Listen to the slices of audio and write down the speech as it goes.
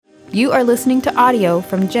You are listening to audio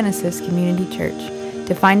from Genesis Community Church.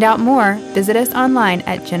 To find out more, visit us online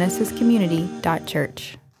at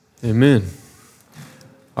genesiscommunity.church. Amen.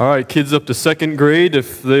 All right, kids up to second grade,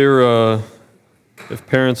 if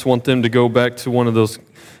parents want them to go back to one of those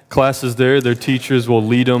classes there, their teachers will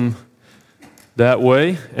lead them that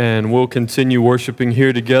way, and we'll continue worshiping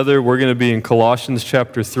here together. We're going to be in Colossians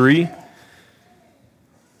chapter 3.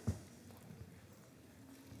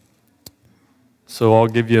 So I'll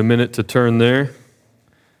give you a minute to turn there.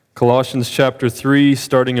 Colossians chapter 3,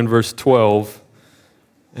 starting in verse 12.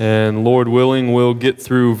 And Lord willing, we'll get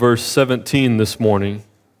through verse 17 this morning.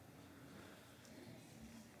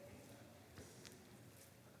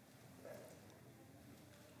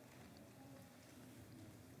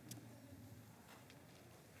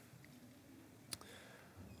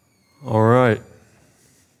 All right.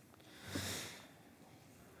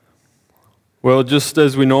 Well, just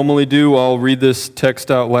as we normally do, I'll read this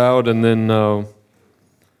text out loud, and then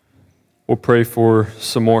we'll pray for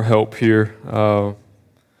some more help here.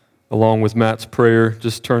 Along with Matt's prayer,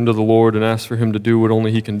 just turn to the Lord and ask for Him to do what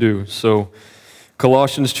only He can do. So,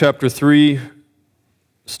 Colossians chapter 3,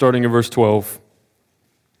 starting in verse 12.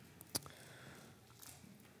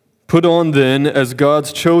 Put on then, as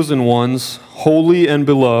God's chosen ones, holy and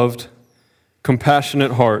beloved,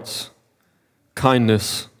 compassionate hearts,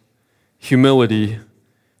 kindness, humility,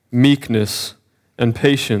 meekness, and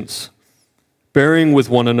patience, bearing with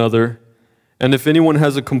one another, and if anyone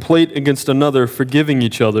has a complaint against another, forgiving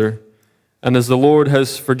each other, and as the Lord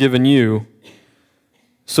has forgiven you,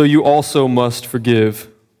 so you also must forgive.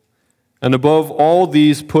 And above all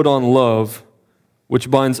these put on love,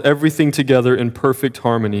 which binds everything together in perfect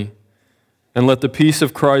harmony. And let the peace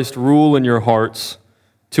of Christ rule in your hearts,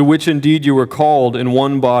 to which indeed you were called in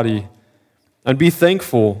one body. And be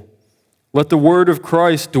thankful. Let the word of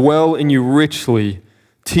Christ dwell in you richly,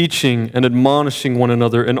 teaching and admonishing one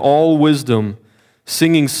another in all wisdom,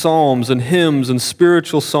 singing psalms and hymns and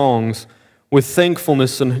spiritual songs with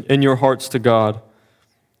thankfulness in your hearts to God.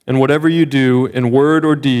 And whatever you do, in word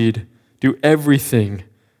or deed, do everything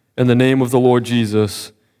in the name of the Lord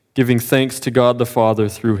Jesus, giving thanks to God the Father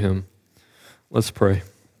through Him. Let's pray.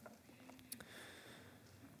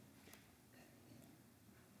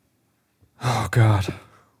 Oh, God.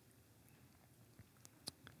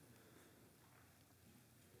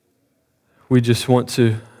 We just want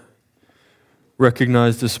to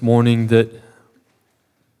recognize this morning that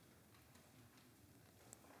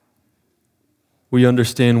we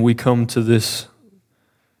understand we come to this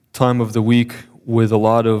time of the week with a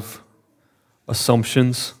lot of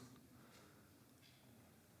assumptions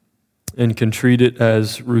and can treat it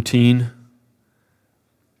as routine.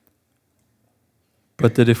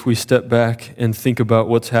 But that if we step back and think about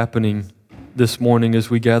what's happening this morning as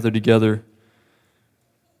we gather together,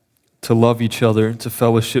 to love each other, to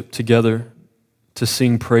fellowship together, to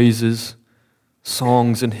sing praises,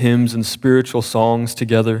 songs and hymns and spiritual songs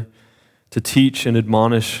together, to teach and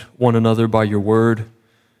admonish one another by your word,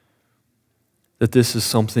 that this is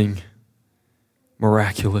something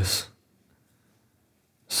miraculous.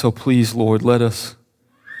 So please, Lord, let us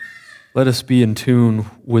be in tune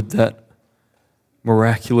with that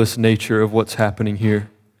miraculous nature of what's happening here.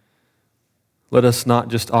 Let us not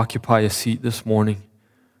just occupy a seat this morning,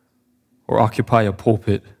 or occupy a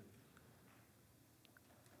pulpit.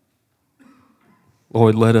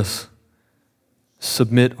 Lord, let us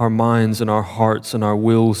submit our minds and our hearts and our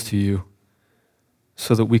wills to you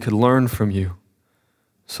so that we could learn from you,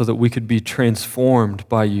 so that we could be transformed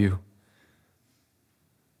by you,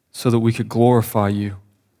 so that we could glorify you.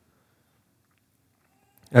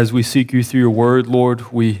 As we seek you through your word,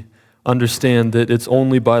 Lord, we understand that it's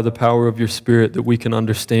only by the power of your Spirit that we can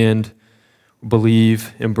understand,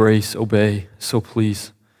 believe, embrace, obey. So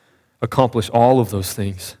please, accomplish all of those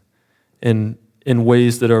things in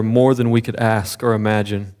ways that are more than we could ask or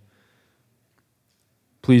imagine.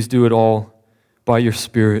 Please do it all by your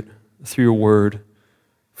Spirit, through your word,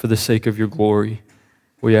 for the sake of your glory.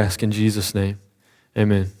 We ask in Jesus' name.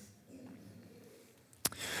 Amen.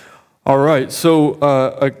 All right, so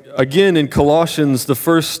again in Colossians, the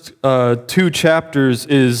first two chapters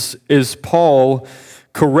is Paul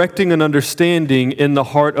correcting an understanding in the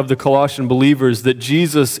heart of the Colossian believers that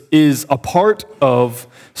Jesus is a part of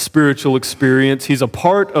spiritual experience. He's a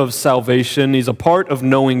part of salvation. He's a part of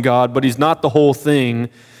knowing God, but He's not the whole thing.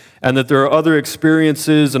 And that there are other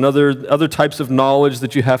experiences and other types of knowledge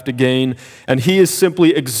that you have to gain. And he is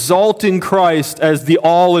simply exalting Christ as the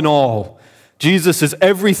all in all. Jesus is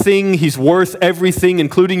everything. He's worth everything,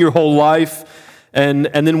 including your whole life. And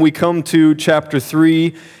then we come to chapter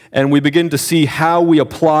 3, and we begin to see how we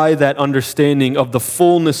apply that understanding of the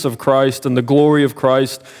fullness of Christ and the glory of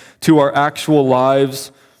Christ to our actual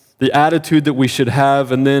lives, the attitude that we should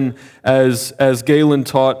have. And then as Galen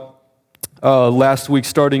taught last week,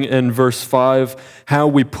 starting in verse 5, how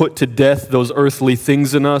we put to death those earthly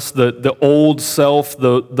things in us, the old self,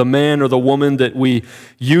 the man or the woman that we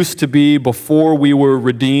used to be before we were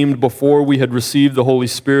redeemed, before we had received the Holy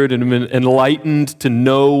Spirit and been enlightened to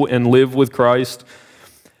know and live with Christ.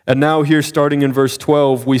 And now here, starting in verse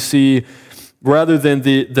 12, we see rather than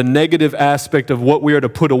the negative aspect of what we are to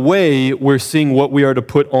put away, we're seeing what we are to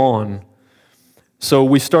put on. So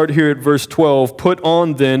we start here at verse 12. Put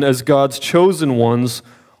on then as God's chosen ones,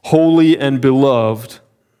 holy and beloved.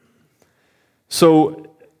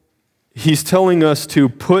 So he's telling us to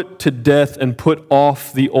put to death and put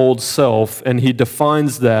off the old self, and he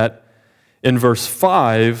defines that in verse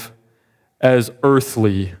 5 as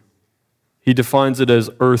earthly. He defines it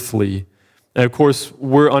as earthly. And of course,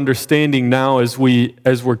 we're understanding now as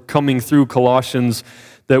we're coming through Colossians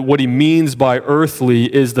that what he means by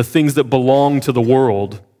earthly is the things that belong to the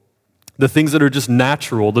world, the things that are just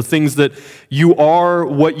natural, the things that you are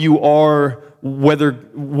what you are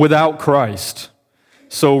without Christ.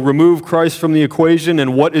 So remove Christ from the equation,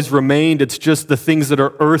 and what is remained, it's just the things that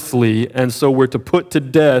are earthly. And so we're to put to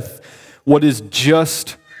death what is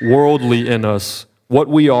just worldly in us, what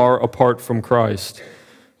we are apart from Christ.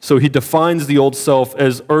 So he defines the old self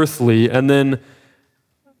as earthly, and then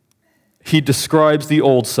he describes the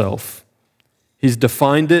old self. He's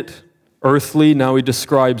defined it, earthly, now he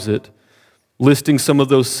describes it, listing some of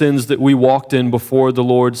those sins that we walked in before the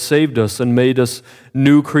Lord saved us and made us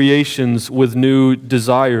new creations with new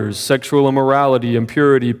desires: sexual immorality,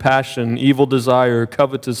 impurity, passion, evil desire,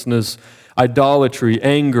 covetousness, idolatry,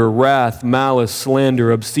 anger, wrath, malice,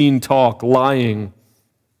 slander, obscene talk, lying.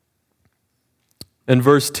 In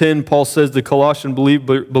verse 10, Paul says the Colossian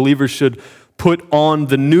believers should put on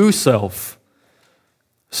the new self.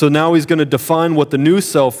 So now he's going to define what the new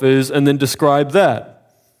self is and then describe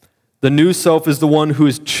that. The new self is the one who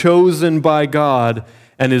is chosen by God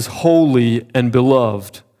and is holy and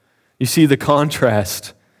beloved. You see the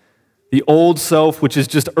contrast. The old self, which is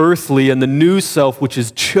just earthly, and the new self, which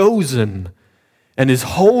is chosen and is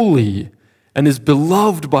holy and is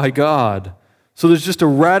beloved by God. So there's just a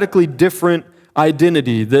radically different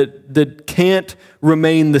identity that can't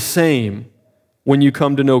remain the same when you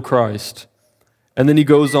come to know Christ. And then he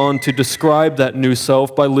goes on to describe that new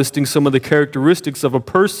self by listing some of the characteristics of a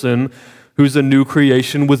person who's a new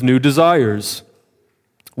creation with new desires.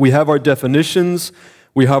 We have our definitions,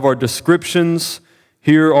 we have our descriptions.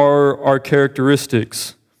 Here are our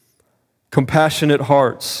characteristics: compassionate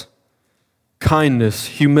hearts, kindness,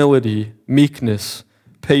 humility, meekness,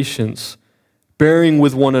 patience, bearing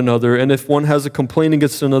with one another, and if one has a complaint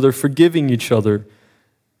against another, forgiving each other.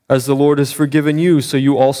 As the Lord has forgiven you, so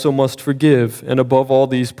you also must forgive. And above all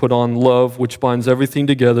these, put on love, which binds everything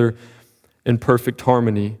together in perfect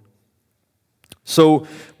harmony. So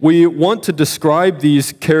we want to describe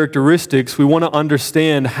these characteristics. We want to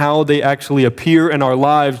understand how they actually appear in our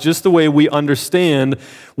lives, just the way we understand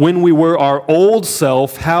when we were our old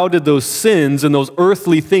self, how did those sins and those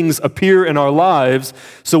earthly things appear in our lives,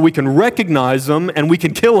 so we can recognize them and we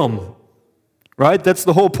can kill them. Right? That's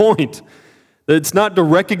the whole point. It's not to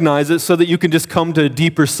recognize it so that you can just come to a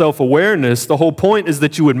deeper self-awareness. The whole point is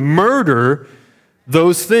that you would murder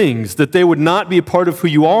those things, that they would not be a part of who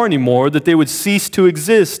you are anymore, that they would cease to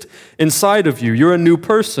exist inside of you. You're a new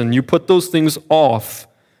person. You put those things off.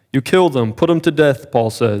 You kill them, put them to death,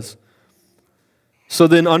 Paul says. So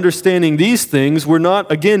then understanding these things, we're not,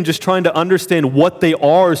 again, just trying to understand what they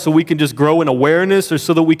are so we can just grow in awareness or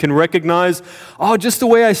so that we can recognize, just the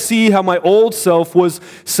way I see how my old self was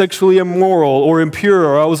sexually immoral or impure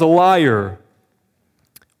or I was a liar.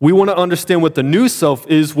 We want to understand what the new self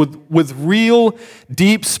is with real,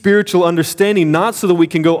 deep spiritual understanding, not so that we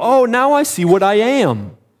can go, now I see what I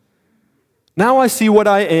am. Now I see what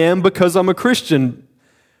I am because I'm a Christian.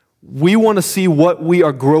 We want to see what we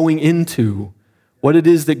are growing into, what it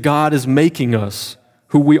is that God is making us,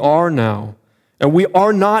 who we are now. And we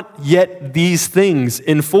are not yet these things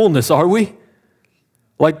in fullness, are we?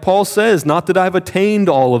 Like Paul says, not that I've attained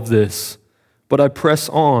all of this, but I press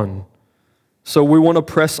on. So we want to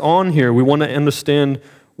press on here. We want to understand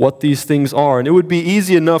what these things are. And it would be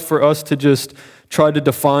easy enough for us to just try to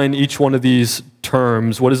define each one of these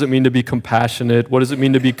terms. What does it mean to be compassionate? What does it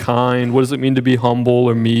mean to be kind? What does it mean to be humble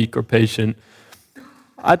or meek or patient?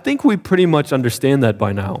 I think we pretty much understand that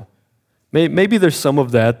by now. Maybe there's some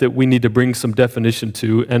of that we need to bring some definition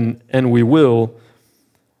to, and we will.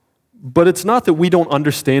 But it's not that we don't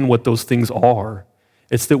understand what those things are.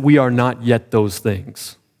 It's that we are not yet those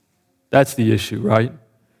things. That's the issue, right?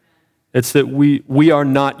 It's that we are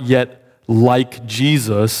not yet like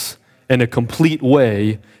Jesus in a complete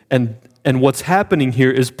way. And what's happening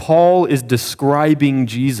here is Paul is describing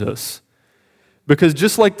Jesus. Because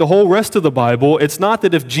just like the whole rest of the Bible, it's not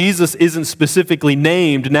that if Jesus isn't specifically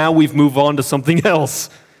named, now we've moved on to something else.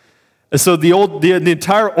 And so the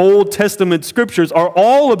entire Old Testament scriptures are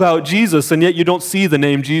all about Jesus, and yet you don't see the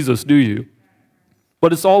name Jesus, do you?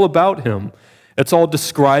 But it's all about him. It's all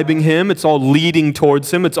describing him. It's all leading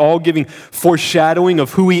towards him. It's all giving foreshadowing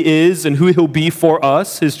of who he is and who he'll be for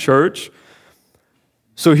us, his church.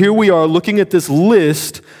 So here we are looking at this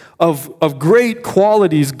list of great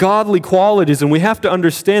qualities, godly qualities, and we have to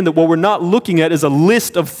understand that what we're not looking at is a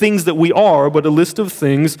list of things that we are, but a list of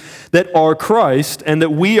things that are Christ and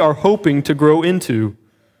that we are hoping to grow into.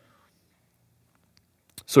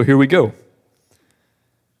 So here we go.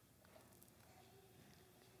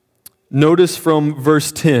 Notice from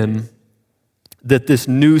verse 10 that this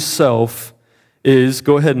new self is,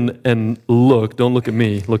 go ahead and look, don't look at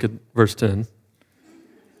me, look at verse 10.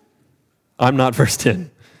 I'm not verse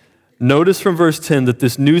 10. Notice from verse 10 that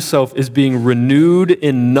this new self is being renewed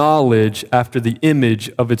in knowledge after the image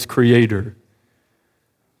of its creator.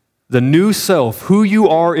 The new self, who you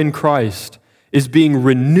are in Christ, is being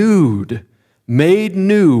renewed, made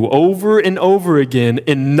new over and over again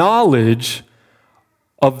in knowledge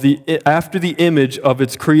after the image of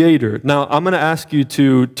its creator. Now, I'm going to ask you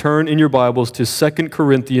to turn in your Bibles to 2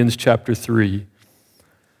 Corinthians chapter 3.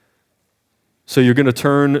 So you're going to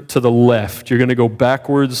turn to the left. You're going to go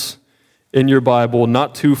backwards in your Bible,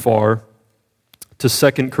 not too far, to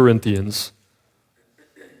 2 Corinthians.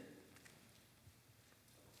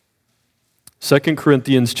 2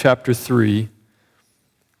 Corinthians chapter 3.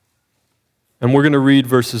 And we're going to read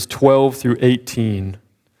verses 12 through 18.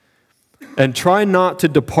 And try not to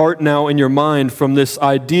depart now in your mind from this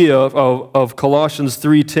idea of Colossians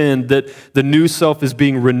 3:10 that the new self is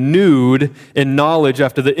being renewed in knowledge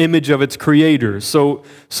after the image of its creator. So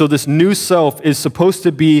this new self is supposed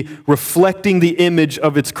to be reflecting the image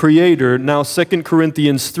of its creator. Now 2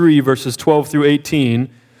 Corinthians 3 verses 12 through 18.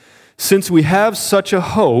 Since we have such a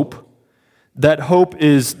hope, that hope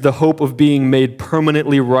is the hope of being made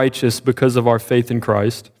permanently righteous because of our faith in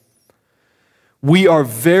Christ. We are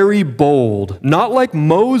very bold, not like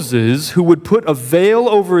Moses, who would put a veil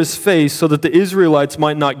over his face so that the Israelites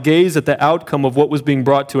might not gaze at the outcome of what was being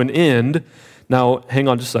brought to an end. Now, hang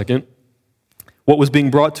on just a second. What was being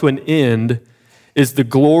brought to an end is the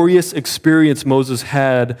glorious experience Moses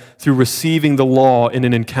had through receiving the law in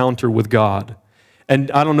an encounter with God. And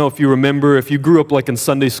I don't know if you remember, if you grew up like in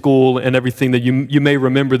Sunday school and everything, that you may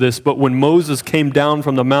remember this, but when Moses came down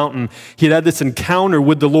from the mountain, he had this encounter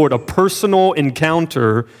with the Lord, a personal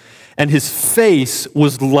encounter, and his face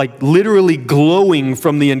was like literally glowing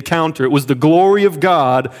from the encounter. It was the glory of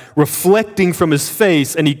God reflecting from his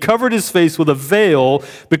face, and he covered his face with a veil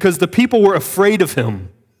because the people were afraid of him.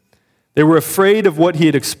 They were afraid of what he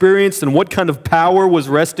had experienced and what kind of power was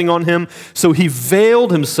resting on him. So he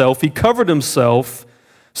veiled himself, he covered himself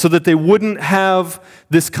so that they wouldn't have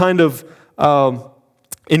this kind of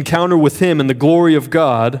encounter with him and the glory of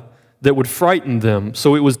God that would frighten them.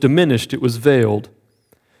 So it was diminished, it was veiled.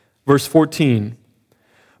 Verse 14,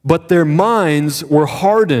 but their minds were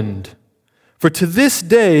hardened. For to this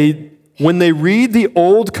day, when they read the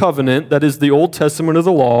Old Covenant, that is the Old Testament of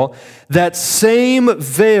the law, that same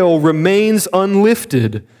veil remains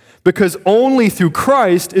unlifted, because only through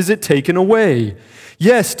Christ is it taken away.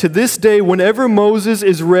 Yes, to this day, whenever Moses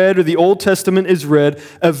is read or the Old Testament is read,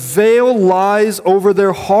 a veil lies over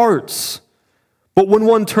their hearts. But when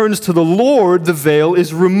one turns to the Lord, the veil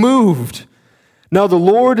is removed. Now the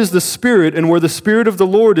Lord is the Spirit, and where the Spirit of the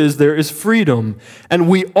Lord is, there is freedom. And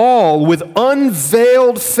we all, with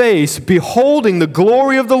unveiled face, beholding the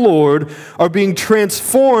glory of the Lord, are being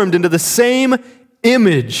transformed into the same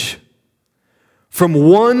image, from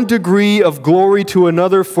one degree of glory to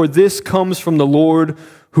another, for this comes from the Lord,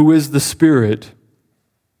 who is the Spirit.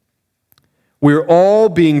 We're all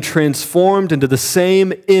being transformed into the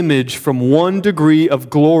same image from one degree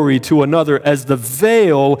of glory to another as the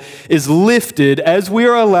veil is lifted, as we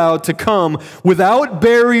are allowed to come without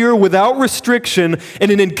barrier, without restriction,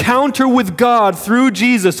 in an encounter with God through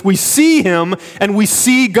Jesus. We see him and we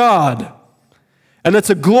see God. And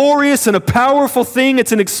that's a glorious and a powerful thing.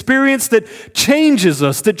 It's an experience that changes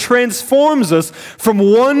us, that transforms us from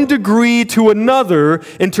one degree to another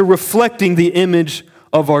into reflecting the image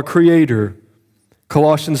of our Creator.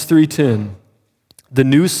 Colossians 3:10, the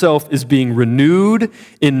new self is being renewed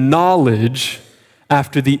in knowledge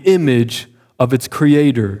after the image of its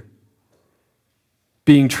creator,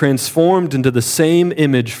 being transformed into the same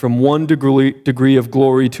image from one degree of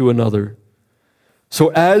glory to another. So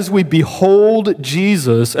as we behold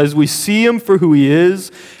Jesus, as we see him for who he is,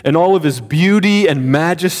 and all of his beauty and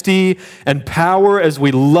majesty and power, as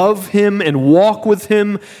we love him and walk with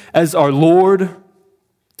him as our Lord,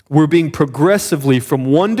 we're being progressively from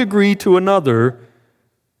one degree to another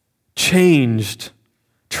changed,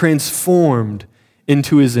 transformed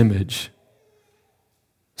into his image.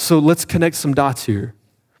 So let's connect some dots here.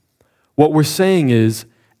 What we're saying is,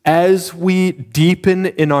 as we deepen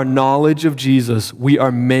in our knowledge of Jesus, we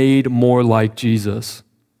are made more like Jesus.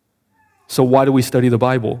 So why do we study the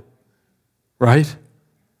Bible? Right?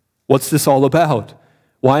 What's this all about?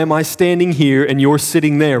 Why am I standing here and you're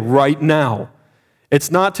sitting there right now? It's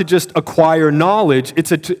not to just acquire knowledge,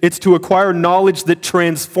 it's to acquire knowledge that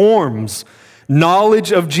transforms.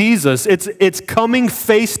 Knowledge of Jesus. It's coming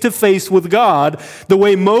face to face with God, the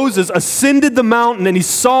way Moses ascended the mountain and he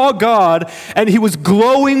saw God and he was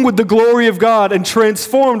glowing with the glory of God and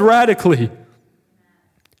transformed radically.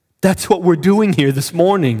 That's what we're doing here this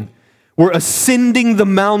morning. We're ascending the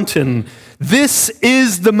mountain. This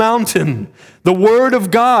is the mountain, the Word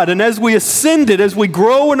of God. And as we ascend it, as we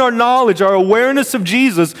grow in our knowledge, our awareness of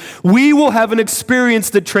Jesus, we will have an experience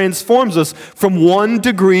that transforms us from one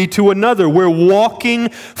degree to another. We're walking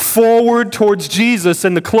forward towards Jesus,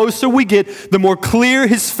 and the closer we get, the more clear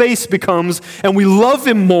his face becomes, and we love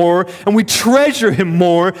him more, and we treasure him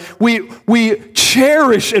more. We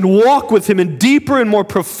cherish and walk with him in deeper and more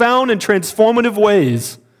profound and transformative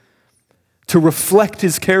ways to reflect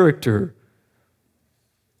his character.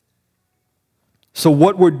 So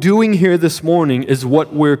what we're doing here this morning is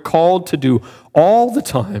what we're called to do all the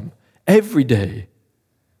time, every day,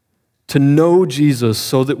 to know Jesus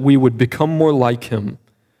so that we would become more like him,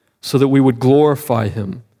 so that we would glorify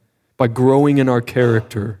him by growing in our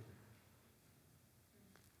character.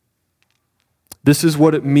 This is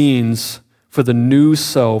what it means for the new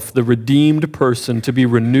self, the redeemed person, to be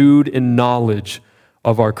renewed in knowledge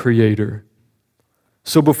of our Creator.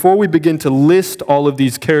 So before we begin to list all of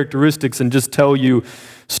these characteristics and just tell you,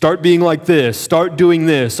 start being like this, start doing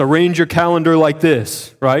this, arrange your calendar like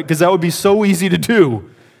this, right? Because that would be so easy to do.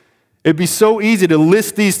 It'd be so easy to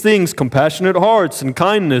list these things, compassionate hearts and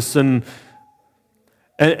kindness, and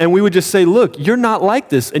we would just say, look, you're not like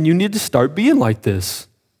this, and you need to start being like this.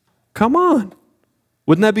 Come on.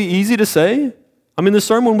 Wouldn't that be easy to say? I mean, the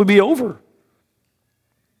sermon would be over.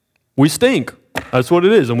 We stink. That's what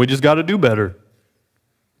it is, and we just got to do better.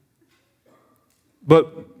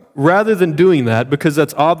 But rather than doing that, because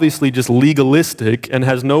that's obviously just legalistic and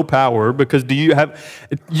has no power, because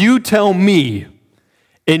you tell me,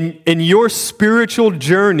 in your spiritual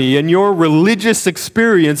journey, in your religious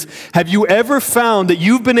experience, have you ever found that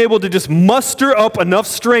you've been able to just muster up enough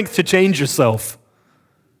strength to change yourself?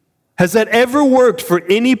 Has that ever worked for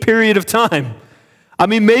any period of time? I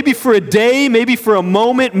mean, maybe for a day, maybe for a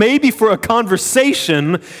moment, maybe for a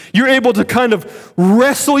conversation, you're able to kind of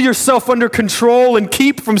wrestle yourself under control and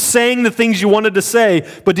keep from saying the things you wanted to say,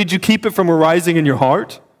 but did you keep it from arising in your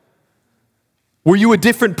heart? Were you a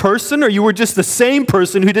different person, or you were just the same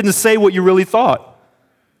person who didn't say what you really thought?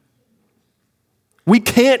 We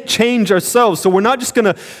can't change ourselves, so we're not just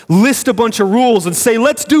going to list a bunch of rules and say,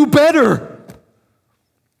 let's do better.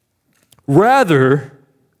 Rather,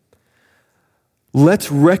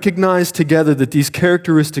 let's recognize together that these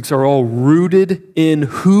characteristics are all rooted in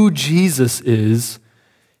who Jesus is,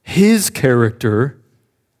 his character,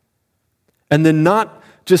 and then not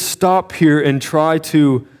just stop here and try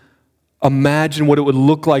to imagine what it would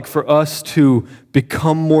look like for us to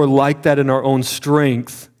become more like that in our own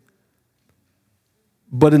strength,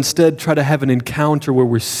 but instead try to have an encounter where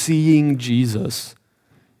we're seeing Jesus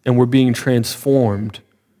and we're being transformed.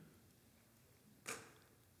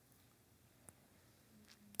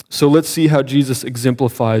 So let's see how Jesus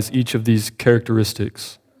exemplifies each of these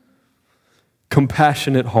characteristics.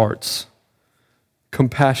 Compassionate hearts.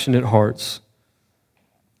 Compassionate hearts.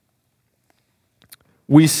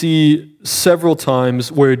 We see several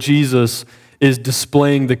times where Jesus is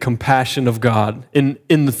displaying the compassion of God in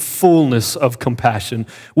the fullness of compassion.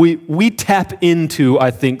 We tap into,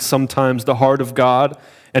 I think, sometimes the heart of God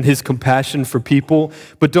and his compassion for people,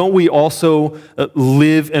 but don't we also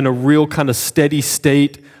live in a real kind of steady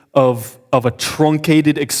state of a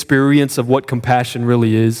truncated experience of what compassion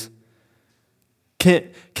really is?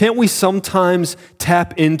 Can't we sometimes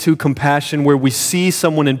tap into compassion where we see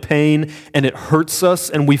someone in pain and it hurts us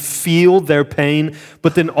and we feel their pain,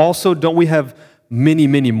 but then also don't we have many,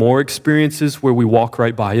 many more experiences where we walk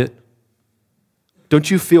right by it? don't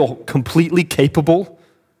you feel completely capable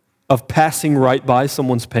of passing right by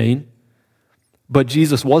someone's pain? But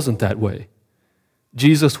Jesus wasn't that way.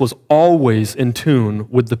 Jesus was always in tune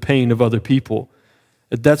with the pain of other people.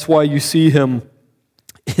 That's why you see him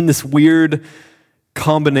in this weird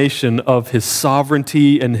combination of his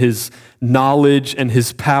sovereignty and his knowledge and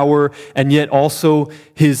his power, and yet also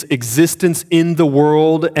his existence in the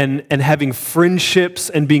world and having friendships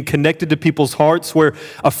and being connected to people's hearts, where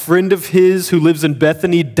a friend of his who lives in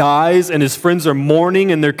Bethany dies and his friends are mourning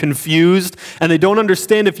and they're confused and they don't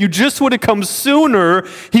understand, if you just would have come sooner,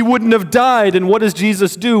 he wouldn't have died. And what does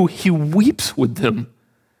Jesus do? He weeps with them,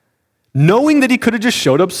 knowing that he could have just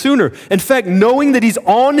showed up sooner. In fact, knowing that he's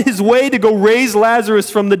on his way to go raise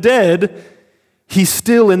Lazarus from the dead, he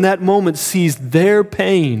still in that moment sees their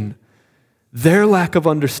pain, their lack of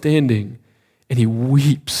understanding, and he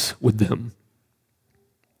weeps with them.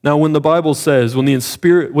 Now, when the Bible says, when the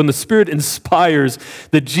Spirit inspires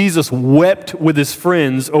that Jesus wept with his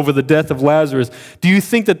friends over the death of Lazarus, do you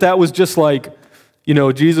think that was just like,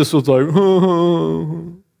 Jesus was like,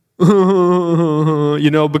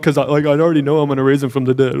 because I already know I'm going to raise him from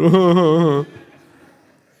the dead.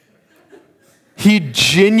 He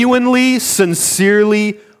genuinely,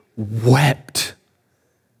 sincerely wept.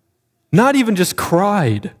 Not even just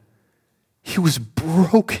cried. He was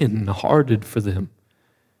brokenhearted for them.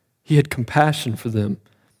 He had compassion for them.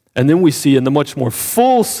 And then we see in the much more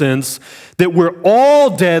full sense that we're all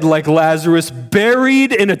dead like Lazarus,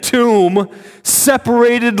 buried in a tomb,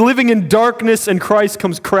 separated, living in darkness, and Christ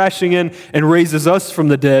comes crashing in and raises us from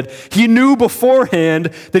the dead. He knew beforehand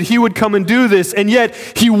that he would come and do this, and yet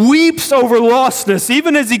he weeps over lostness,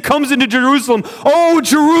 even as he comes into Jerusalem. Oh,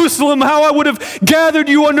 Jerusalem, how I would have gathered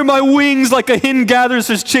you under my wings like a hen gathers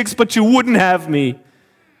his chicks, but you wouldn't have me.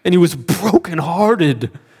 And he was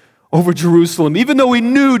brokenhearted over Jerusalem, even though he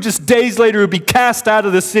knew just days later he would be cast out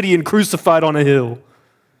of the city and crucified on a hill.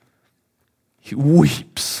 He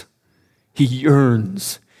weeps, he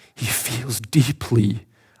yearns, he feels deeply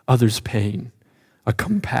others' pain, a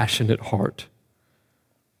compassionate heart.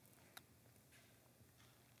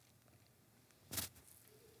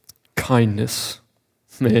 Kindness,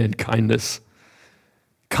 man, kindness.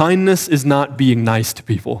 Kindness is not being nice to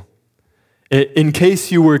people. In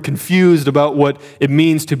case you were confused about what it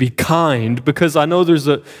means to be kind, because I know there's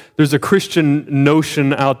a Christian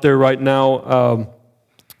notion out there right now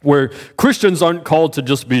where Christians aren't called to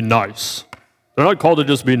just be nice. They're not called to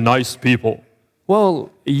just be nice people.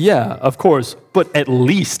 Well, yeah, of course, but at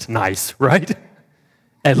least nice, right?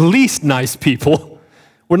 At least nice people.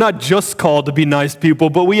 We're not just called to be nice people,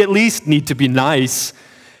 but we at least need to be nice.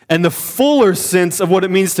 And the fuller sense of what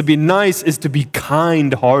it means to be nice is to be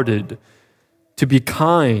kind-hearted. To be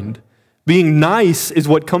kind. Being nice is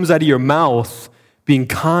what comes out of your mouth. Being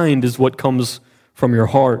kind is what comes from your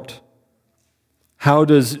heart. How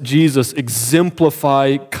does Jesus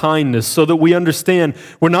exemplify kindness so that we understand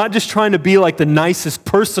we're not just trying to be like the nicest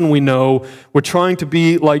person we know, we're trying to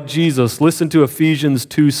be like Jesus. Listen to Ephesians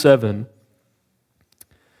 2:7.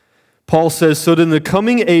 Paul says, so that in the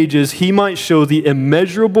coming ages he might show the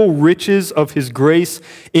immeasurable riches of his grace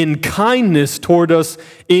in kindness toward us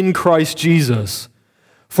in Christ Jesus.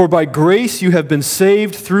 For by grace you have been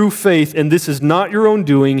saved through faith, and this is not your own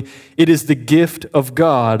doing, it is the gift of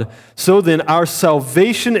God. So then our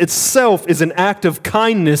salvation itself is an act of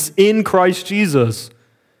kindness in Christ Jesus.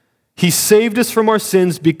 He saved us from our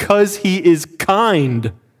sins because he is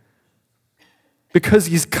kind. Because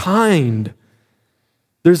he's kind.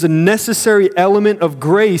 There's a necessary element of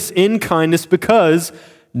grace in kindness because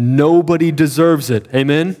nobody deserves it.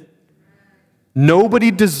 Amen?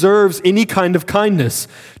 Nobody deserves any kind of kindness.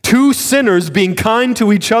 Two sinners being kind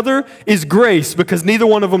to each other is grace because neither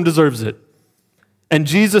one of them deserves it. And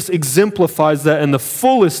Jesus exemplifies that in the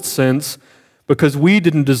fullest sense because we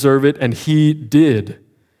didn't deserve it and he did.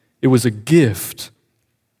 It was a gift.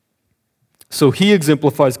 So he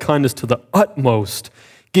exemplifies kindness to the utmost,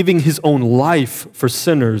 giving his own life for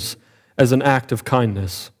sinners as an act of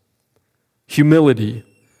kindness. Humility.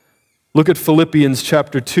 Look at Philippians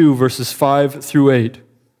chapter 2, verses 5 through 8.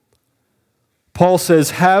 Paul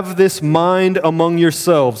says, have this mind among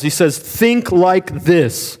yourselves. He says, think like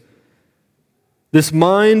this. This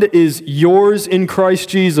mind is yours in Christ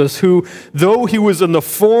Jesus, who, though he was in the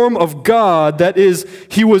form of God, that is,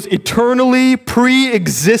 he was eternally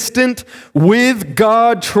pre-existent with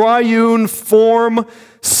God, triune form,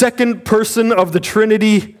 second person of the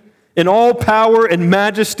Trinity, in all power and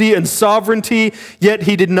majesty and sovereignty, yet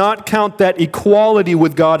he did not count that equality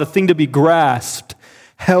with God a thing to be grasped,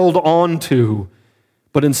 held on to,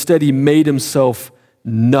 but instead he made himself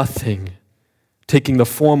nothing, taking the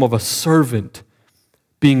form of a servant,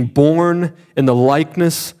 being born in the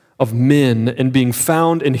likeness of men and being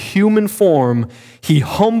found in human form, he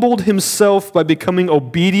humbled himself by becoming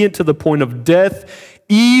obedient to the point of death,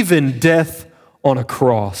 even death on a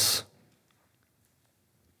cross.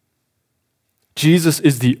 Jesus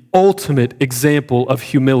is the ultimate example of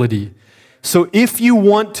humility. So if you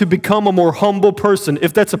want to become a more humble person,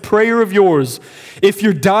 if that's a prayer of yours, if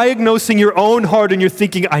you're diagnosing your own heart and you're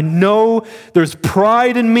thinking, I know there's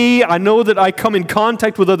pride in me, I know that I come in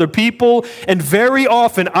contact with other people, and very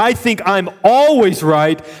often I think I'm always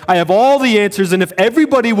right, I have all the answers, and if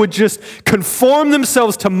everybody would just conform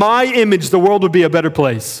themselves to my image, the world would be a better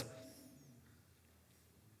place.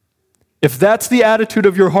 If that's the attitude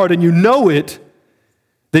of your heart and you know it,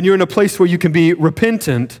 then you're in a place where you can be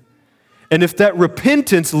repentant. And if that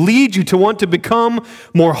repentance leads you to want to become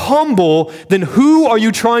more humble, then who are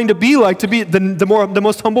you trying to be like, to be the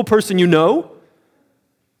most humble person you know?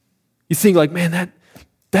 You think like, man,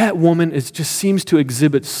 that woman just seems to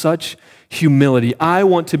exhibit such humility. I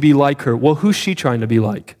want to be like her. Well, who's she trying to be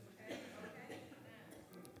like?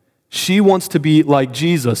 She wants to be like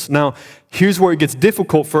Jesus. Now, here's where it gets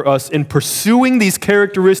difficult for us in pursuing these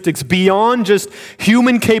characteristics beyond just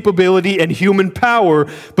human capability and human power,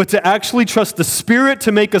 but to actually trust the Spirit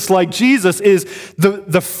to make us like Jesus is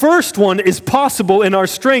the first one is possible in our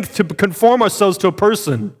strength to conform ourselves to a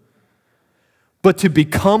person. But to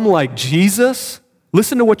become like Jesus,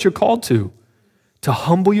 listen to what you're called to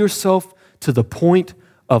humble yourself to the point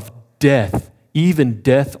of death, even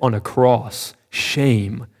death on a cross,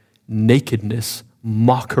 shame, nakedness,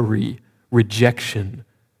 mockery, rejection,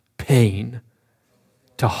 pain.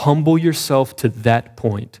 To humble yourself to that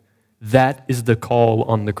point, that is the call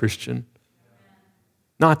on the Christian.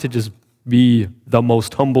 Not to just be the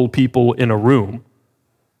most humble people in a room,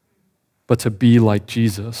 but to be like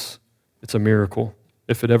Jesus. It's a miracle.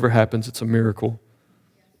 If it ever happens, it's a miracle.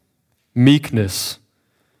 Meekness.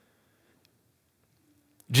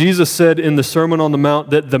 Jesus said in the Sermon on the Mount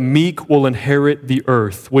that the meek will inherit the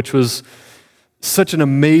earth, which was such an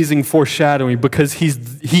amazing foreshadowing because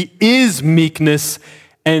he is meekness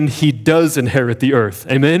and he does inherit the earth.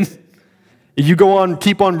 Amen? You go on,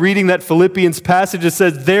 keep on reading that Philippians passage. It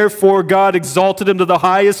says, therefore God exalted him to the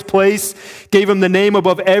highest place, gave him the name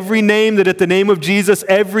above every name, that at the name of Jesus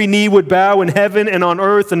every knee would bow in heaven and on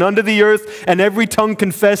earth and under the earth, and every tongue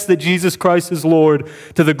confess that Jesus Christ is Lord,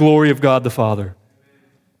 to the glory of God the Father.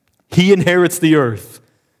 He inherits the earth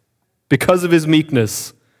because of his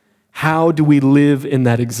meekness. How do we live in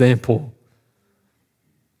that example?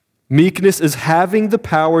 Meekness is having the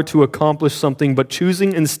power to accomplish something, but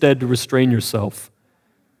choosing instead to restrain yourself.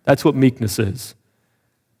 That's what meekness is.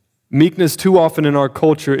 Meekness too often in our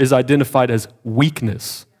culture is identified as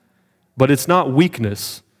weakness, but it's not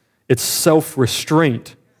weakness, it's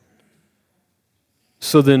self-restraint.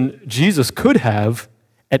 So then Jesus could have,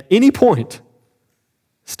 at any point,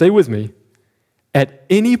 stay with me, at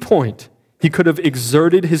any point, he could have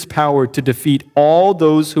exerted his power to defeat all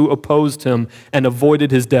those who opposed him and avoided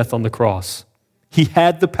his death on the cross. He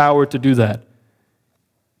had the power to do that.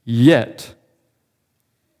 Yet,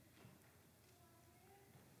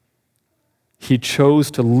 he chose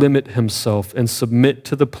to limit himself and submit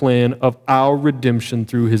to the plan of our redemption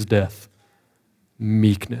through his death.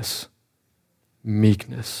 Meekness.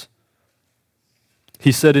 Meekness.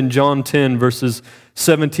 He said in John 10, verses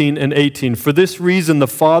 17 and 18, for this reason the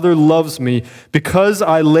Father loves me, because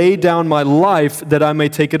I lay down my life that I may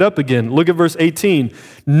take it up again. Look at verse 18.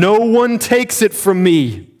 No one takes it from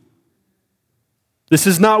me. This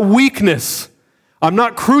is not weakness. I'm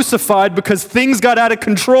not crucified because things got out of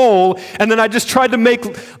control and then I just tried to make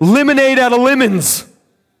lemonade out of lemons.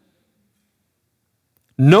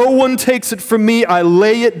 No one takes it from me. I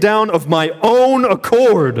lay it down of my own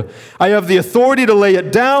accord. I have the authority to lay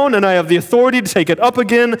it down, and I have the authority to take it up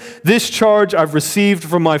again. This charge I've received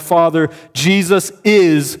from my Father. Jesus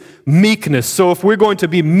is meekness. So if we're going to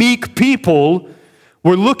be meek people,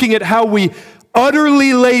 we're looking at how we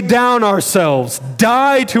utterly lay down ourselves,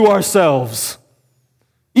 die to ourselves,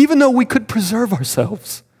 even though we could preserve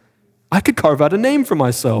ourselves. I could carve out a name for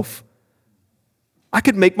myself. I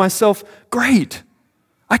could make myself great.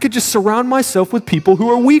 I could just surround myself with people who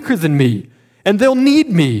are weaker than me, and they'll need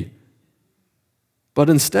me. But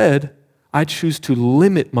instead, I choose to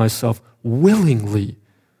limit myself willingly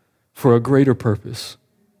for a greater purpose.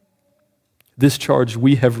 This charge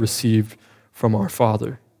we have received from our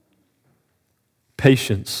Father.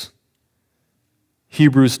 Patience.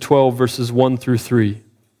 Hebrews 12, verses 1 through 3.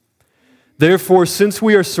 Therefore, since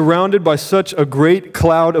we are surrounded by such a great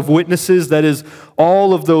cloud of witnesses, that is,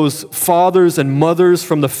 all of those fathers and mothers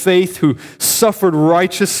from the faith who suffered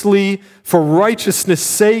righteously for righteousness'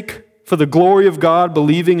 sake, for the glory of God,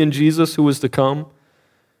 believing in Jesus who was to come.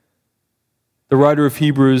 The writer of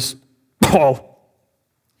Hebrews, Paul,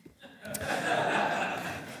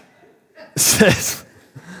 says,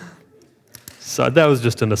 so that was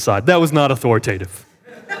just an aside. That was not authoritative.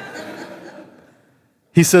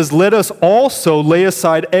 He says, let us also lay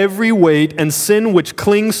aside every weight and sin which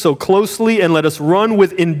clings so closely, and let us run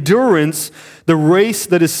with endurance the race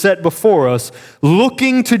that is set before us,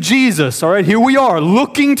 looking to Jesus. All right, here we are,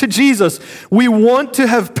 looking to Jesus. We want to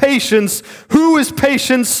have patience. Who is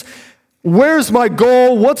patience? Where's my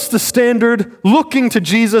goal? What's the standard? Looking to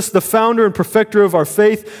Jesus, the founder and perfecter of our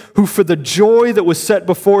faith, who for the joy that was set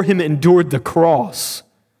before him endured the cross,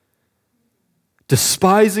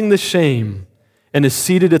 despising the shame, and is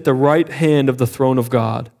seated at the right hand of the throne of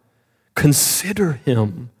God. Consider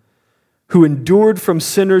him who endured from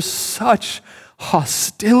sinners such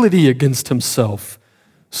hostility against himself,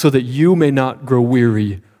 so that you may not grow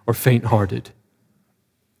weary or faint-hearted.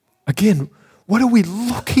 Again, what are we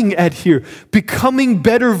looking at here? Becoming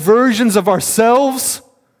better versions of ourselves?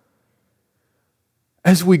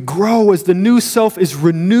 As we grow, as the new self is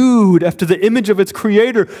renewed after the image of its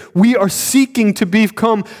creator, we are seeking to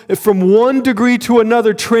become, from one degree to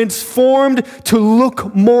another, transformed to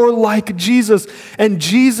look more like Jesus. And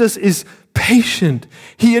Jesus is patient.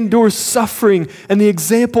 He endures suffering, and the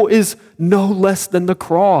example is no less than the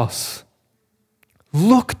cross.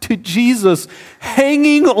 Look to Jesus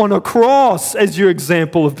hanging on a cross as your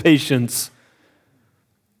example of patience.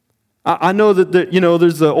 I know that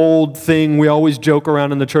there's the old thing we always joke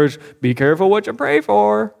around in the church, be careful what you pray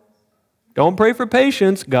for. Don't pray for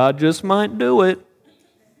patience. God just might do it.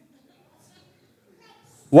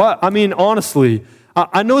 What? I mean, honestly,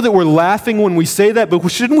 I know that we're laughing when we say that, but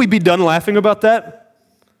shouldn't we be done laughing about that?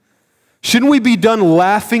 Shouldn't we be done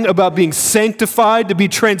laughing about being sanctified to be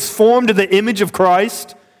transformed to the image of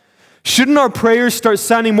Christ? Shouldn't our prayers start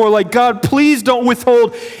sounding more like, God, please don't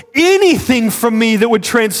withhold anything from me that would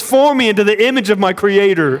transform me into the image of my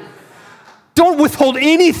Creator? Don't withhold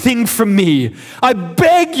anything from me. I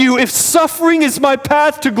beg you, if suffering is my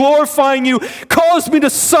path to glorifying you, cause me to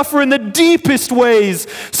suffer in the deepest ways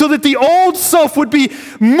so that the old self would be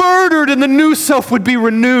murdered and the new self would be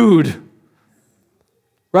renewed.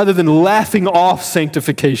 Rather than laughing off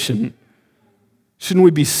sanctification, shouldn't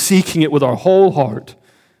we be seeking it with our whole heart?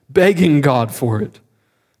 Begging God for it.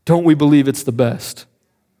 Don't we believe it's the best?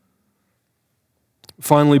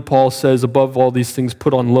 Finally, Paul says, above all these things,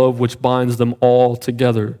 put on love, which binds them all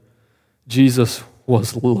together. Jesus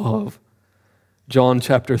was love. John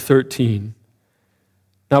chapter 13.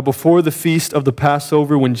 Now, before the feast of the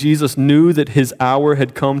Passover, when Jesus knew that his hour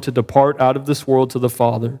had come to depart out of this world to the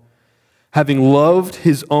Father, having loved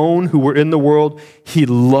his own who were in the world, he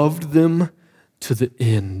loved them to the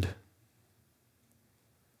end.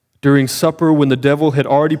 During supper, when the devil had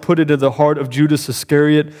already put it into the heart of Judas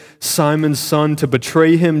Iscariot, Simon's son, to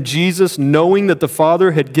betray him, Jesus, knowing that the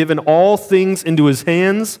Father had given all things into his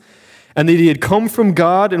hands, and that he had come from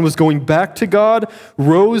God and was going back to God,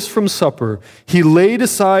 rose from supper. He laid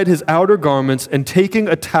aside his outer garments, and taking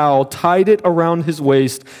a towel, tied it around his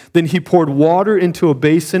waist. Then he poured water into a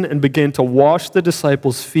basin and began to wash the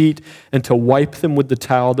disciples' feet and to wipe them with the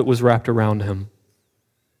towel that was wrapped around him.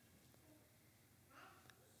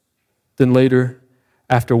 Then later,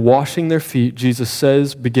 after washing their feet, Jesus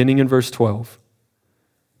says, beginning in verse 12,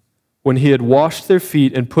 when he had washed their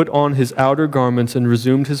feet and put on his outer garments and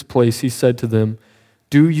resumed his place, he said to them,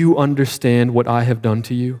 do you understand what I have done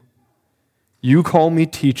to you? You call me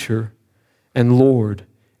teacher and Lord,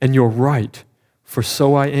 and you're right, for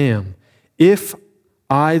so I am. If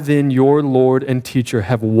I then, your Lord and teacher,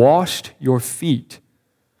 have washed your feet,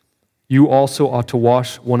 you also ought to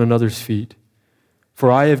wash one another's feet. For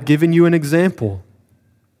I have given you an example,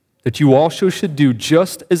 that you also should do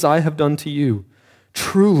just as I have done to you.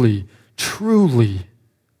 Truly, truly,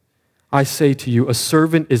 I say to you, a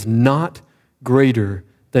servant is not greater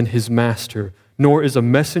than his master, nor is a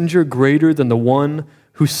messenger greater than the one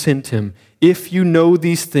who sent him. If you know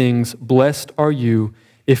these things, blessed are you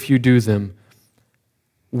if you do them.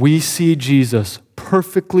 We see Jesus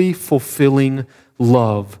perfectly fulfilling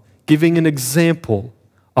love, giving an example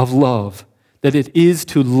of love, that it is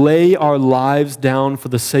to lay our lives down for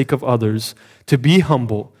the sake of others, to be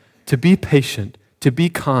humble, to be patient, to be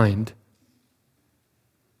kind.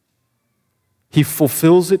 He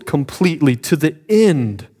fulfills it completely to the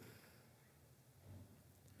end.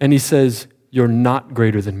 And he says, you're not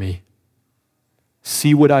greater than me.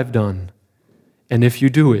 See what I've done. And if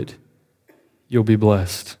you do it, you'll be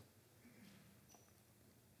blessed.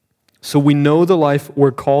 So we know the life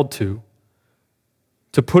we're called to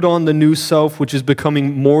put on the new self, which is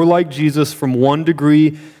becoming more like Jesus from one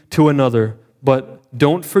degree to another. But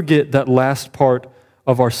don't forget that last part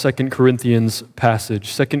of our 2 Corinthians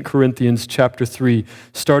passage, 2 Corinthians chapter 3,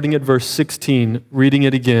 starting at verse 16, reading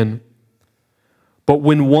it again. But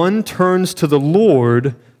when one turns to the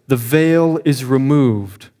Lord, the veil is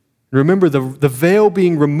removed. Remember, the veil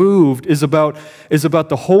being removed is about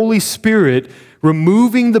the Holy Spirit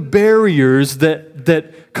removing the barriers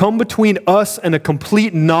that come between us and a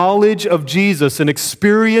complete knowledge of Jesus, an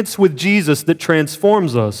experience with Jesus that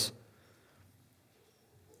transforms us.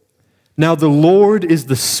 Now, the Lord is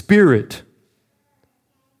the Spirit.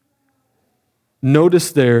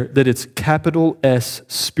 Notice there that it's capital S,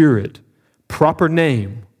 Spirit, proper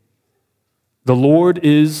name. The Lord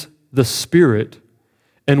is the Spirit.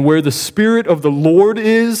 And where the Spirit of the Lord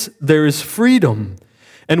is, there is freedom.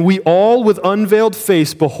 And we all, with unveiled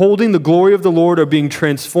face, beholding the glory of the Lord, are being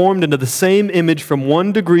transformed into the same image from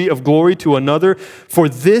one degree of glory to another. For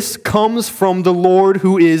this comes from the Lord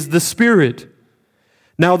who is the Spirit.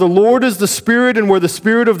 Now the Lord is the Spirit, and where the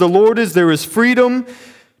Spirit of the Lord is, there is freedom,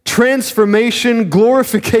 transformation,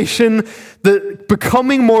 glorification, the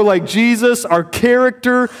becoming more like Jesus, our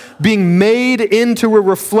character being made into a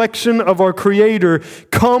reflection of our Creator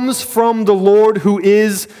comes from the Lord who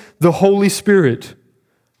is the Holy Spirit.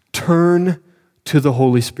 Turn to the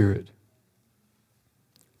Holy Spirit.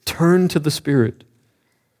 Turn to the Spirit.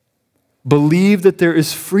 Believe that there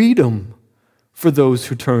is freedom for those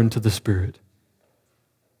who turn to the Spirit.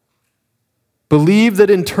 Believe that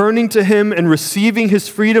in turning to Him and receiving His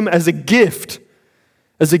freedom as a gift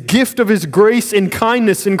of His grace and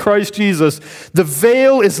kindness in Christ Jesus, the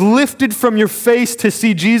veil is lifted from your face to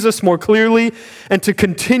see Jesus more clearly and to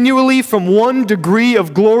continually, from one degree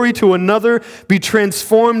of glory to another, be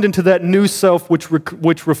transformed into that new self which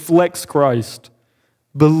reflects Christ.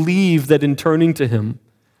 Believe that in turning to Him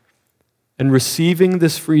and receiving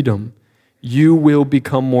this freedom, you will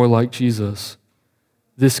become more like Jesus.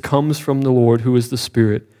 This comes from the Lord who is the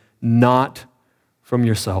Spirit, not from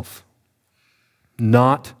yourself,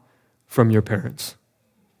 not from your parents,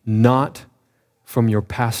 not from your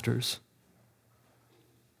pastors.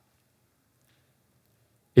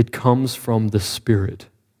 It comes from the Spirit.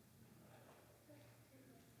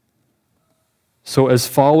 So as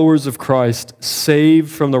followers of Christ,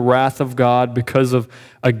 saved from the wrath of God because of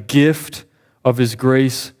a gift of His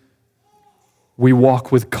grace, we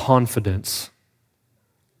walk with confidence,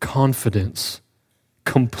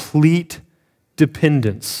 complete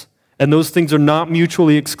dependence. And those things are not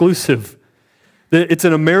mutually exclusive. It's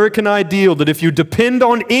an American ideal that if you depend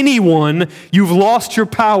on anyone, you've lost your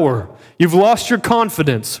power. You've lost your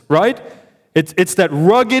confidence, right? It's that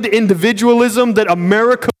rugged individualism that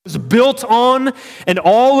America was built on, and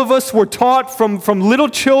all of us were taught from little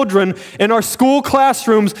children in our school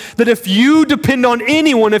classrooms that if you depend on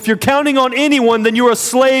anyone, if you're counting on anyone, then you're a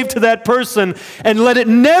slave to that person, and let it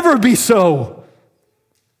never be so.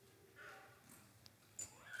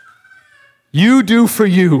 You do for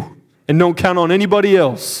you, and don't count on anybody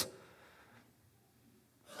else.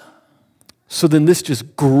 So then this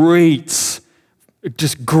just grates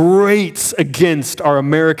against our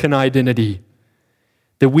American identity,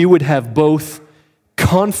 that we would have both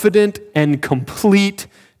confident and complete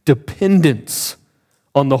dependence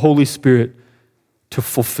on the Holy Spirit to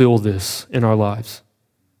fulfill this in our lives.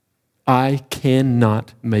 I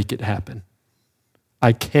cannot make it happen.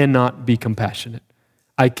 I cannot be compassionate.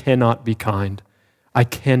 I cannot be kind. I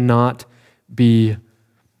cannot be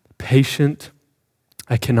patient.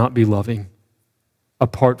 I cannot be loving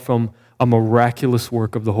apart from a miraculous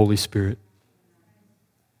work of the Holy Spirit.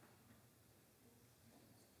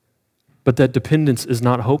 But that dependence is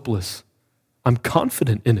not hopeless. I'm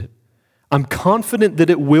confident in it. I'm confident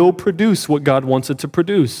that it will produce what God wants it to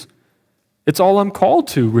produce. It's all I'm called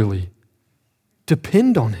to, really.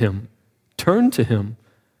 Depend on Him. Turn to Him.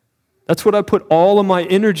 That's what I put all of my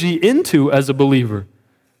energy into as a believer.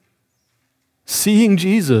 Seeing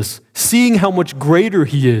Jesus, seeing how much greater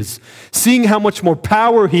He is, seeing how much more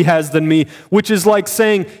power He has than me, which is like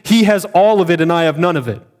saying He has all of it and I have none of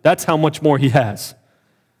it. That's how much more He has.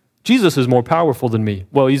 Jesus is more powerful than me.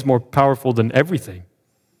 Well, He's more powerful than everything.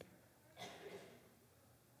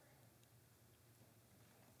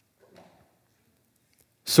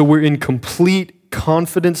 So we're in complete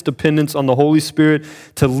confidence, dependence on the Holy Spirit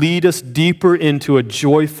to lead us deeper into a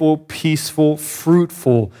joyful, peaceful,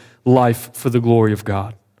 fruitful life for the glory of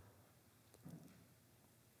God.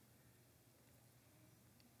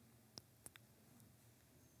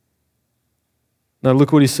 Now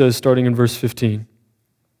look what he says starting in verse 15.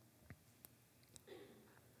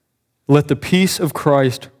 Let the peace of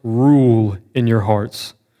Christ rule in your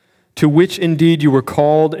hearts, to which indeed you were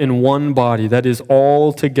called in one body, that is,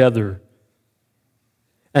 all together.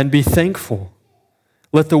 And be thankful.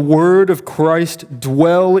 Let the word of Christ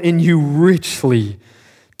dwell in you richly,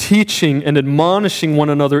 teaching and admonishing one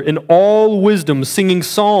another in all wisdom, singing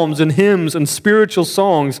psalms and hymns and spiritual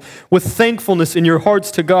songs with thankfulness in your hearts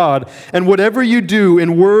to God. And whatever you do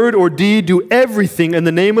in word or deed, do everything in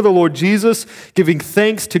the name of the Lord Jesus, giving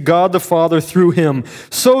thanks to God the Father through him.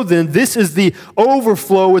 So then, this is the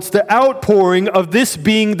overflow, it's the outpouring of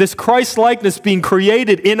this Christ-likeness being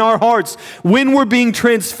created in our hearts. When we're being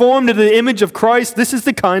transformed into the image of Christ, this is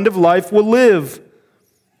the kind of life we'll live.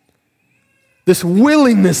 This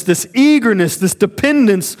willingness, this eagerness, this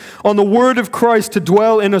dependence on the word of Christ to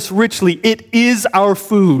dwell in us richly, it is our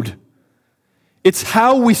food. It's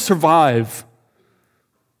how we survive,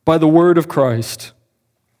 by the word of Christ,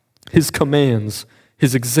 his commands,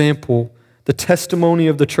 his example, the testimony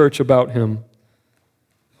of the church about him.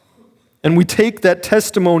 And we take that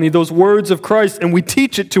testimony, those words of Christ, and we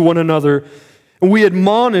teach it to one another. And we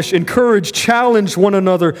admonish, encourage, challenge one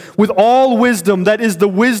another with all wisdom. That is the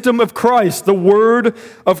wisdom of Christ, the word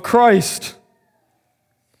of Christ.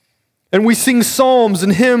 And we sing psalms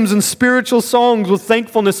and hymns and spiritual songs with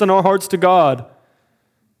thankfulness in our hearts to God.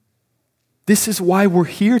 This is why we're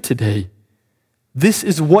here today. This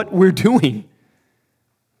is what we're doing.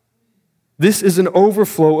 This is an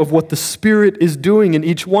overflow of what the Spirit is doing in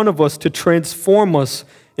each one of us to transform us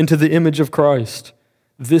into the image of Christ.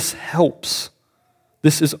 This helps.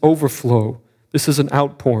 This is overflow. This is an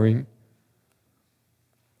outpouring.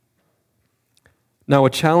 Now, a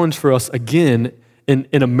challenge for us, again, in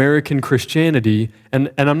American Christianity,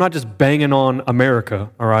 and I'm not just banging on America,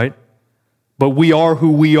 all right? But we are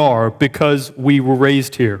who we are because we were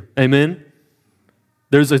raised here. Amen?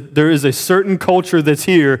 There is a certain culture that's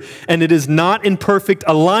here, and it is not in perfect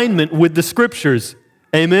alignment with the Scriptures.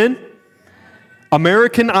 Amen?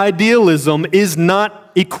 American idealism is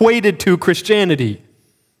not equated to Christianity.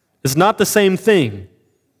 It's not the same thing.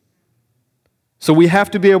 So we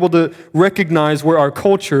have to be able to recognize where our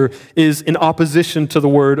culture is in opposition to the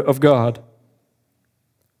Word of God.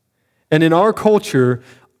 And in our culture,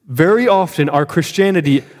 very often our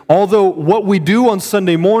Christianity, although what we do on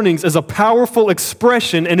Sunday mornings is a powerful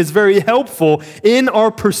expression and is very helpful in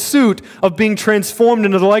our pursuit of being transformed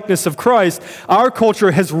into the likeness of Christ, our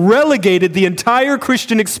culture has relegated the entire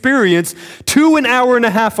Christian experience to an hour and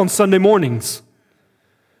a half on Sunday mornings.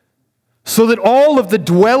 So that all of the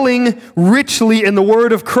dwelling richly in the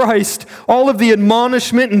word of Christ, all of the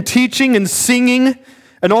admonishment and teaching and singing,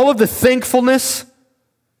 and all of the thankfulness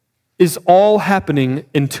is all happening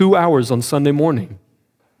in 2 hours on Sunday morning.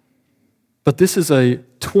 But this is a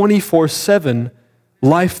 24/7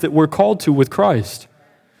 life that we're called to with Christ.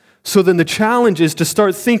 So then the challenge is to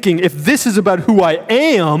start thinking, if this is about who I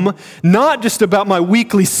am, not just about my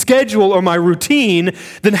weekly schedule or my routine,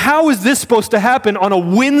 then how is this supposed to happen on a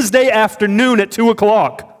Wednesday afternoon at 2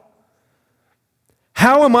 o'clock?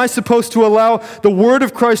 How am I supposed to allow the word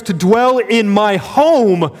of Christ to dwell in my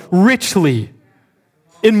home richly,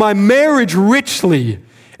 in my marriage richly,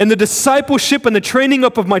 in the discipleship and the training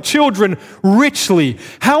up of my children richly?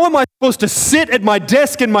 How am I supposed to sit at my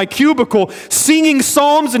desk in my cubicle singing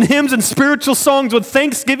psalms and hymns and spiritual songs with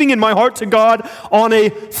thanksgiving in my heart to God on a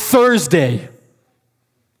Thursday?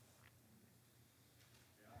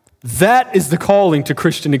 That is the calling to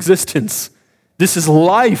Christian existence. This is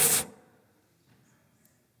life.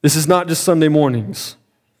 This is not just Sunday mornings.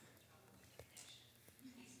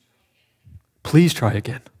 Please try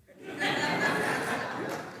again.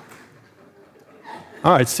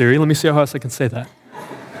 All right, Siri, let me see how else I can say that.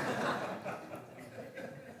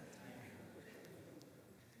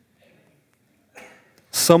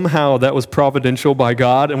 Somehow that was providential by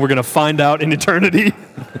God, and we're going to find out in eternity.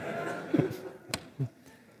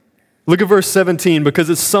 Look at verse 17, because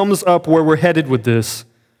it sums up where we're headed with this.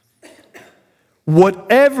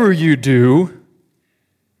 Whatever you do,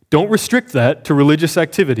 don't restrict that to religious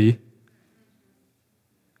activity.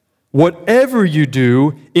 Whatever you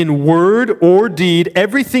do in word or deed,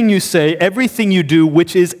 everything you say, everything you do,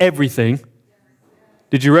 which is everything.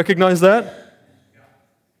 Did you recognize that?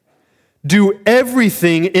 Do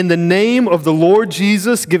everything in the name of the Lord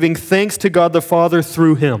Jesus, giving thanks to God the Father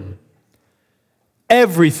through him.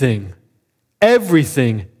 Everything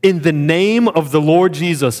in the name of the Lord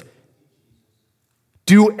Jesus.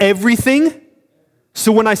 Do everything?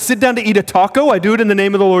 So when I sit down to eat a taco, I do it in the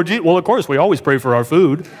name of the Lord Jesus. Well, of course, we always pray for our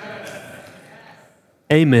food.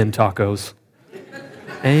 Amen, tacos.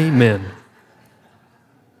 Amen.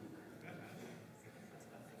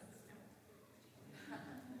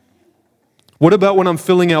 What about when I'm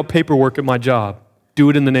filling out paperwork at my job?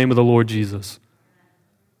 Do it in the name of the Lord Jesus.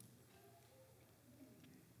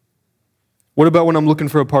 What about when I'm looking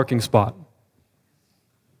for a parking spot?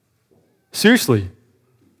 Seriously,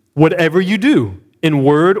 whatever you do, in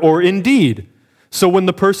word or in deed. So when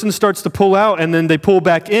the person starts to pull out and then they pull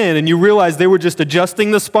back in and you realize they were just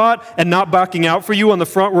adjusting the spot and not backing out for you on the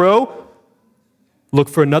front row, look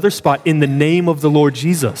for another spot in the name of the Lord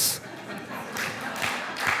Jesus.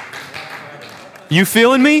 You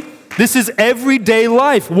feeling me? This is everyday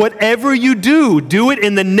life. Whatever you do, do it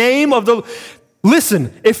in the name of the...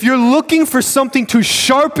 Listen, if you're looking for something to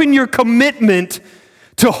sharpen your commitment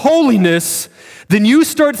to holiness, then you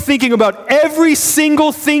start thinking about every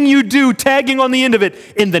single thing you do, tagging on the end of it,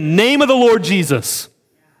 in the name of the Lord Jesus.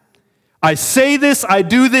 I say this, I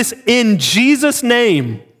do this in Jesus'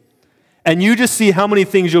 name. And you just see how many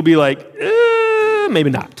things you'll be like, maybe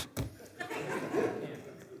not.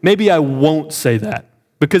 Maybe I won't say that.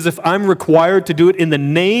 Because if I'm required to do it in the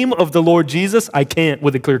name of the Lord Jesus, I can't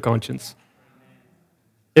with a clear conscience.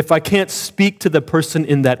 If I can't speak to the person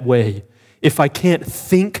in that way, if I can't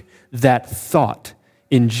think that thought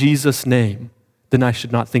in Jesus' name, then I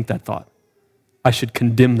should not think that thought. I should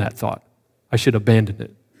condemn that thought. I should abandon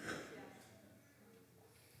it.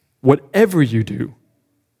 Whatever you do,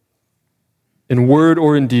 in word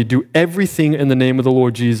or in deed, do everything in the name of the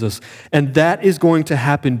Lord Jesus. And that is going to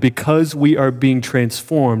happen because we are being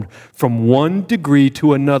transformed from one degree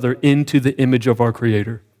to another into the image of our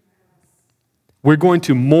Creator. We're going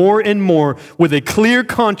to more and more, with a clear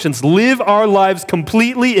conscience, live our lives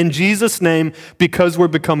completely in Jesus' name because we're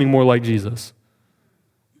becoming more like Jesus.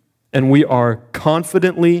 And we are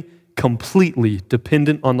confidently, completely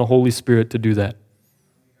dependent on the Holy Spirit to do that.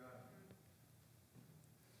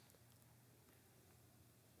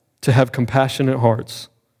 To have compassionate hearts,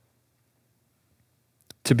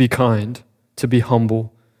 to be kind, to be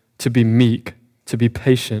humble, to be meek, to be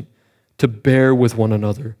patient, to bear with one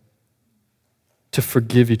another, to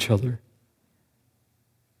forgive each other,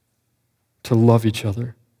 to love each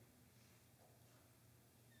other.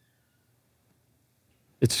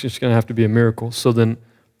 It's just going to have to be a miracle. So then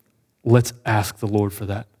let's ask the Lord for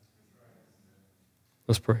that.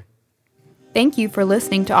 Let's pray. Thank you for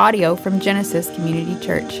listening to audio from Genesis Community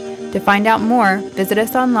Church. To find out more, visit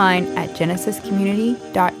us online at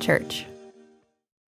genesiscommunity.church.